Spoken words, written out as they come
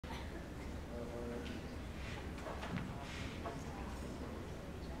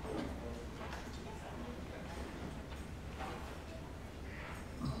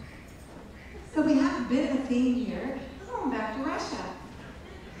bit of a theme here. We're going back to Russia.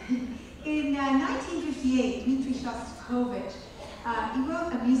 In 1958, Dmitri Shostakovich, he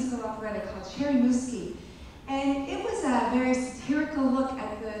wrote a musical operetta called Cheremushky. And it was a very satirical look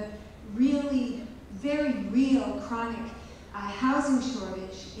at the really very real chronic housing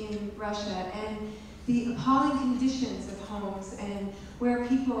shortage in Russia and the appalling conditions of homes and where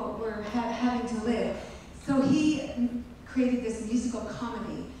people were having to live. So he created this musical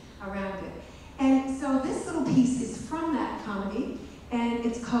comedy around it. And so this little piece is from that comedy, and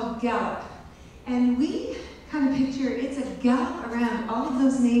it's called Galop. And we kind of picture it's a gallop around all of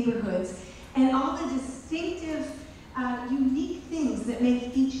those neighborhoods and all the distinctive, unique things that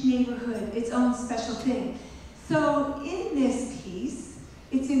make each neighborhood its own special thing. So in this piece,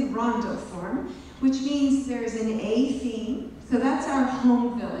 it's in rondo form, which means there's an A theme. So that's our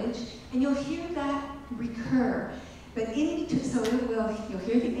home village, and you'll hear that recur. But in between, so you'll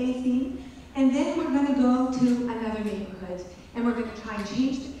hear the A theme, and then we're going to go to another neighborhood, and we're going to try and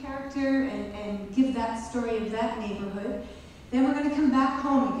change the character and give that story of that neighborhood. Then we're going to come back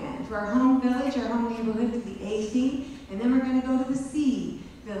home again to our home village, our home neighborhood, to the A theme, and then we're going to go to the C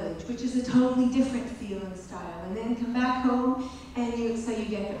village, which is a totally different feel and style, and then come back home, and so you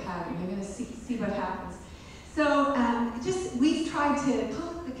get the pattern. You're going to see what happens. So we've tried to pull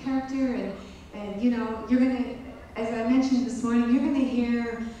up the character, and you know, you're going to, as I mentioned this morning, you're going to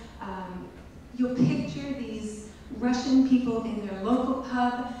hear, you'll picture these Russian people in their local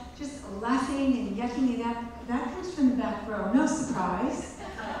pub just laughing and yucking it up. That comes from the back row. No surprise.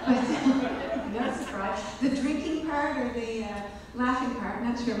 But, no surprise. The drinking part or the laughing part,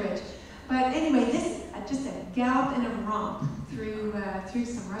 not sure which. But anyway, this is just a gallop and a romp through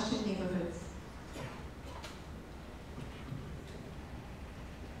some Russian neighborhoods.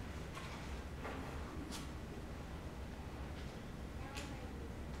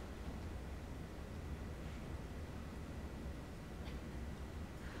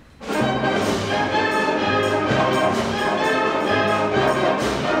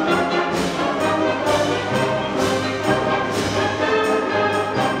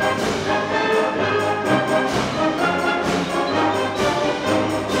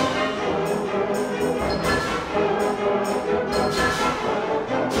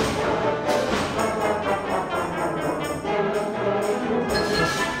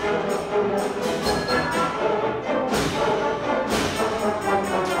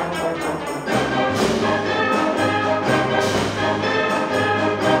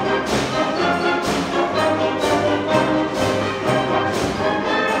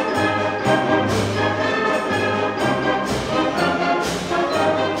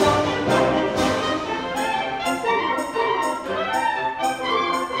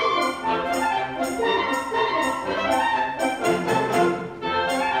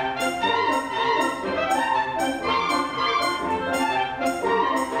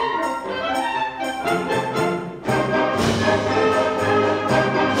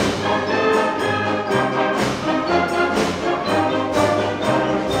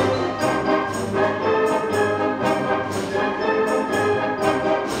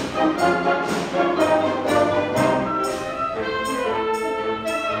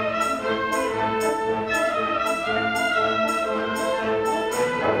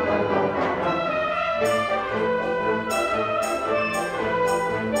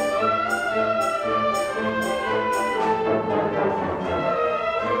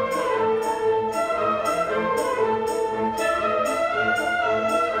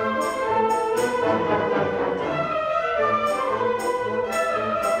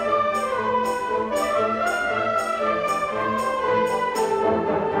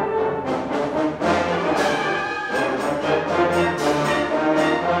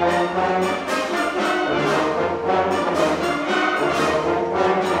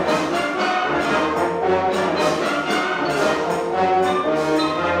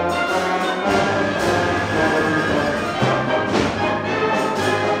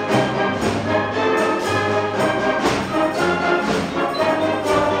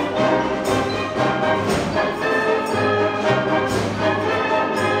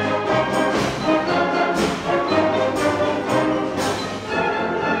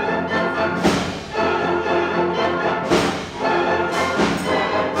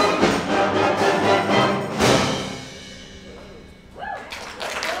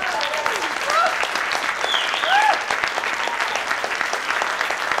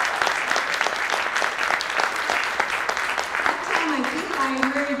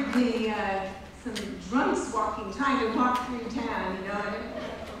 trying to walk through town, you know.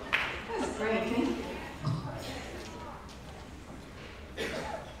 That was great, thank you.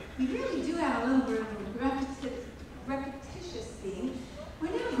 We really do have a little bit of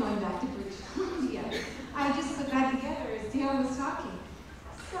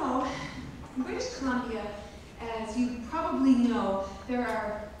probably know, there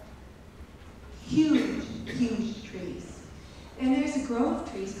are huge, huge trees. And there's a grove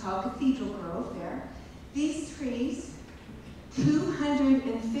of trees called Cathedral Grove there. These trees,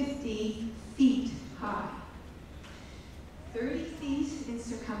 250 feet high, 30 feet in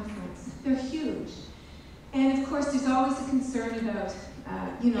circumference. They're huge. And of course, there's always a concern about,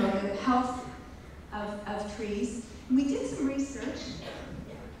 the health of trees. And we did some research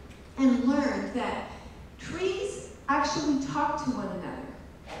and learned that trees actually talk to one another.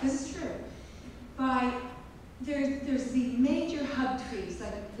 This is true. There's the major hub trees,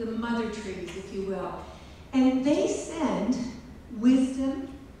 like the mother trees, if you will. And they send wisdom,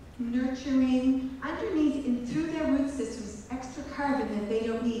 nurturing, underneath and through their root systems, extra carbon that they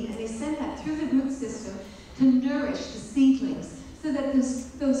don't need. And they send that through the root system to nourish the seedlings, so that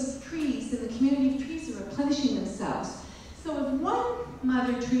those trees and the community of trees are replenishing themselves. So if one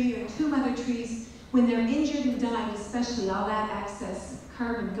mother tree or two mother trees, when they're injured and dying especially, all that excess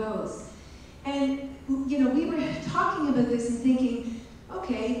carbon goes. And we were talking about this and thinking,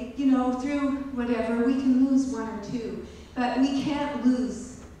 okay, through whatever, we can lose one or two, but we can't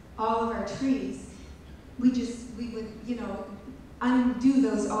lose all of our trees. We would,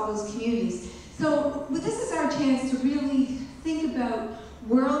 undo all those communities. So this is our chance to really think about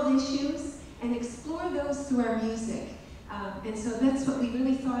world issues and explore those through our music. And so that's what we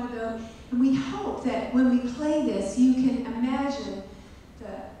really thought about. And we hope that when we play this, you can imagine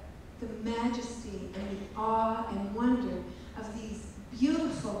the majesty and the awe and wonder of these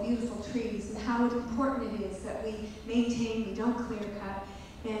beautiful, beautiful trees, and how important it is that we maintain, we don't clear cut,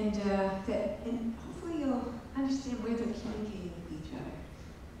 and hopefully you'll understand where they're communicating.